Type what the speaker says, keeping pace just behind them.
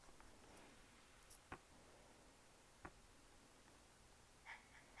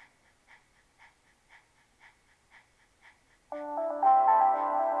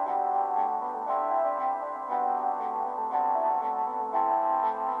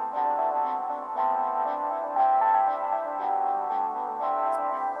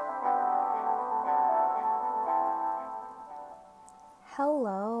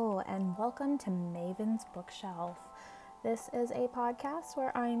welcome to Maven's Bookshelf. This is a podcast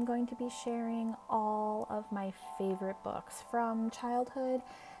where I'm going to be sharing all of my favorite books from childhood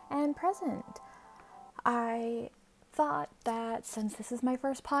and present. I thought that since this is my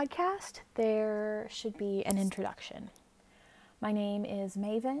first podcast, there should be an introduction. My name is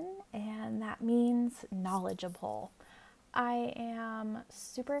Maven, and that means knowledgeable. I am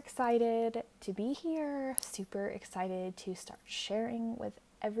super excited to be here, super excited to start sharing with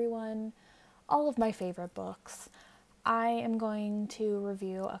everyone all of my favorite books. I am going to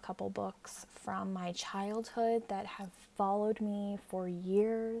review a couple books from my childhood that have followed me for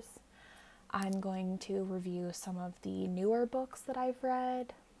years. I'm going to review some of the newer books that I've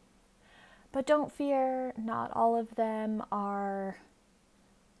read. But don't fear, not all of them are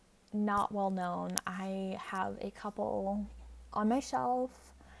not well known. I have a couple on my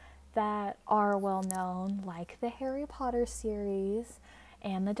shelf that are well known, like the Harry Potter series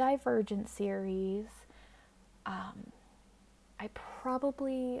and the Divergent series. I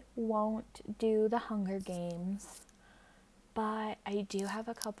probably won't do the Hunger Games, but I do have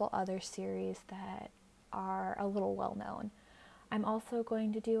a couple other series that are a little well known. I'm also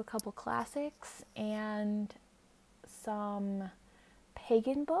going to do a couple classics and some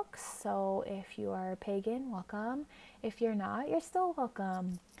pagan books, so if you are a pagan, welcome. If you're not, you're still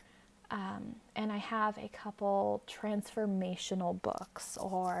welcome. And I have a couple transformational books,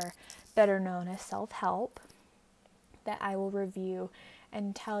 or better known as self-help, that I will review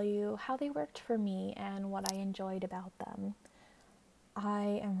and tell you how they worked for me and what I enjoyed about them.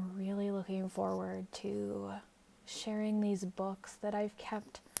 I am really looking forward to sharing these books that I've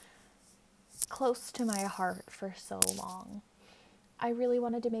kept close to my heart for so long. I really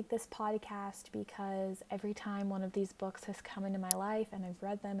wanted to make this podcast because every time one of these books has come into my life and I've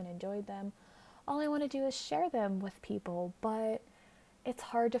read them and enjoyed them, all I want to do is share them with people, but it's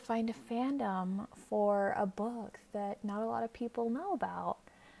hard to find a fandom for a book that not a lot of people know about.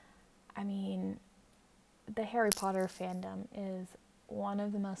 I mean, the Harry Potter fandom is one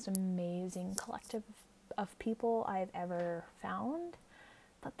of the most amazing collective of people I've ever found,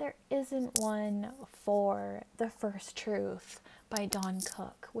 but there isn't one for The First Truth by Dawn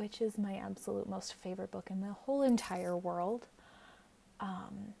Cook, which is my absolute most favorite book in the whole entire world.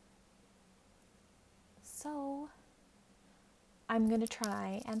 So I'm going to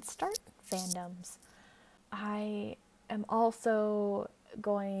try and start fandoms. I am also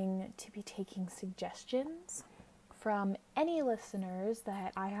going to be taking suggestions from any listeners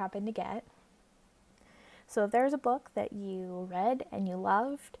that I happen to get. So if there's a book that you read and you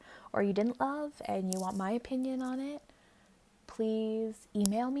loved, or you didn't love and you want my opinion on it, please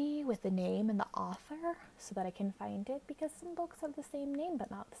email me with the name and the author so that I can find it, because some books have the same name but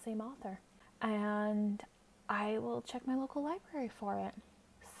not the same author. And I will check my local library for it.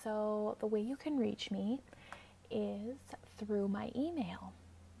 So the way you can reach me is through my email,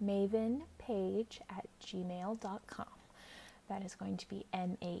 mavenpage@gmail.com. That is going to be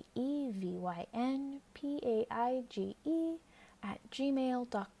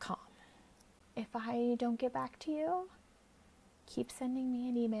maevynpage@gmail.com. If I don't get back to you, keep sending me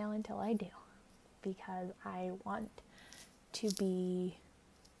an email until I do, because I want to be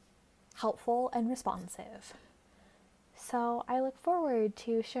helpful and responsive. So I look forward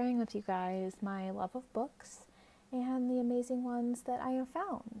to sharing with you guys my love of books and the amazing ones that I have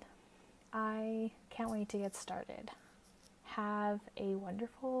found. I can't wait to get started. Have a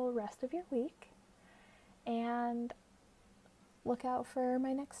wonderful rest of your week, and look out for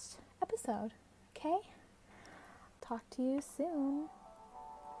my next episode, okay? Talk to you soon.